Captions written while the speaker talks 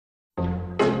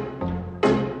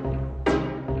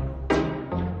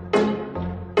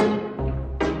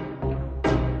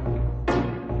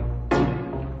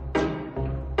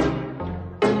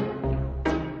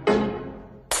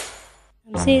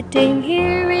sitting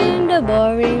here in the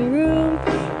boring room.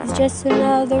 It's just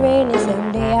another rainy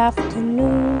Sunday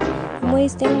afternoon. I'm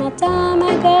wasting my time,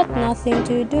 I got nothing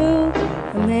to do.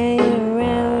 I'm hanging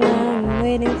around, I'm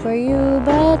waiting for you,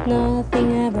 but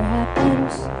nothing ever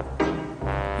happens.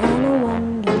 And I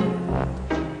wonder,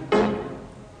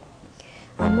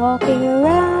 I'm walking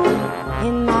around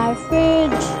in my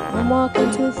fridge. I'm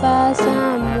walking too fast,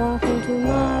 I'm walking too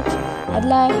much. I'd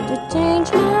like to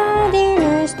change my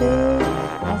dinners too.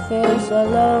 I feel so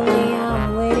lonely,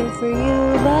 I'm waiting for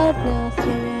you, but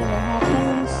nothing ever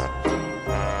happens.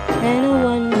 And I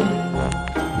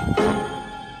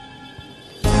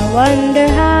wonder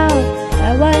how,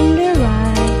 I wonder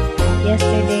why.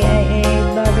 Yesterday I ate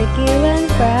barbecue and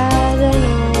fries, and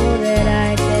all that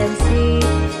I can see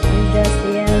is just the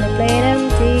yellow plate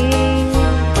empty.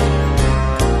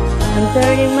 I'm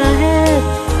turning my head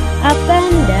up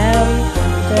and down,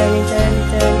 turning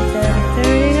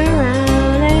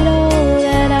around, and all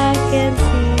that I can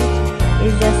see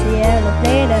is just the yellow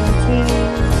plate empty.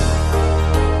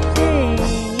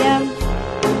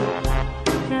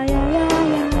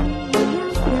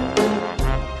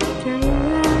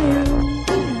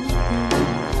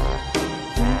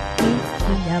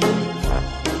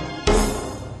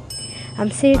 I'm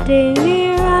sitting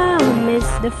here, I miss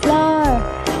the floor.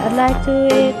 I'd like to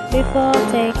eat before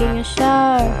taking a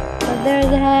shower, but there's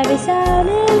a heavy sound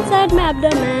inside my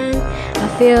abdomen. I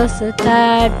feel so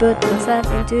tired, put myself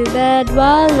into bed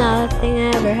while nothing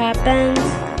ever happens.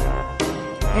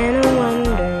 And I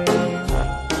wonder,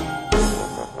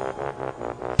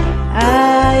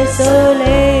 isolation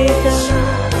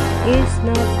is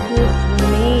not good for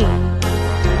me.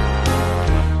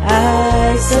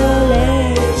 Isolation,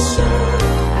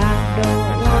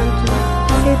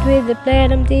 with the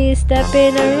plate empty,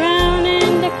 stepping around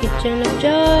in the kitchen of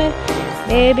joy.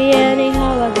 Maybe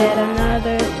anyhow I'll get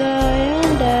another toy,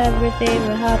 and everything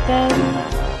will happen.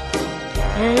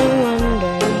 And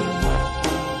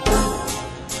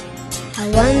I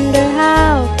wonder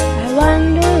how, I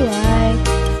wonder why.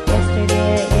 Yesterday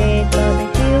I ate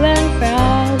barbecue and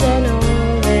fries, and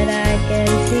all that I can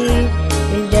see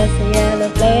is just a yellow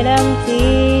plate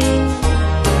empty.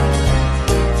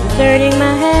 I'm turning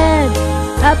my head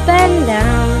up and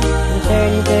down, I'm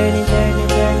turning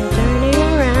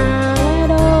around,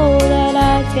 and all that I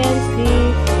can see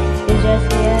is just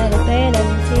the yellow plate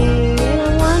empty. And I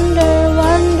wonder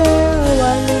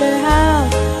how,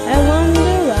 I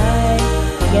wonder why.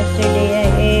 Yesterday I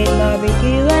ate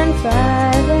barbecue and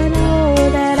fries, and all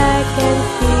that I can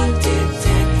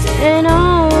see, and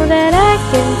all that I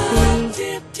can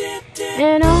see,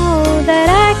 and all that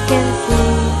I can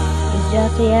see is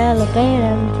just the yellow plate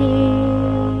empty.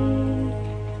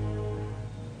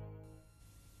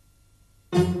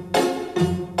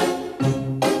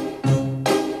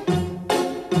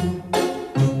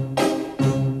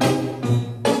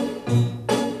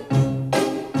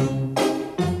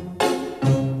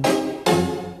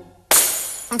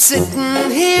 I'm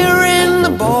sitting here in the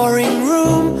boring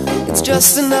room. It's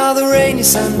just another rainy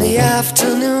Sunday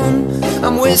afternoon.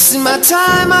 I'm wasting my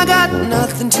time, I got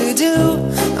nothing to do.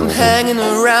 I'm hanging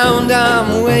around,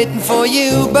 I'm waiting for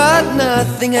you, but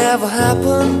nothing ever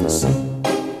happens.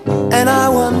 And I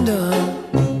wonder,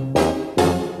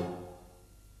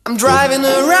 I'm driving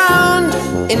around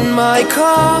in my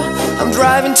car. I'm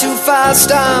driving too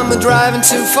fast, I'm driving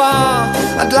too far.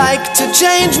 I'd like to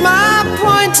change my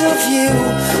point of view.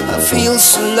 I feel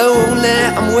so lonely,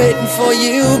 I'm waiting for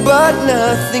you, but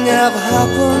nothing ever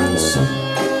happens.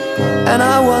 And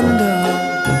I wonder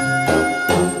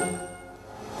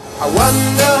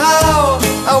how,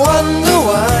 I wonder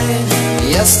why.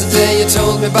 Yesterday you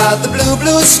told me about the blue,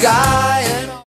 blue sky.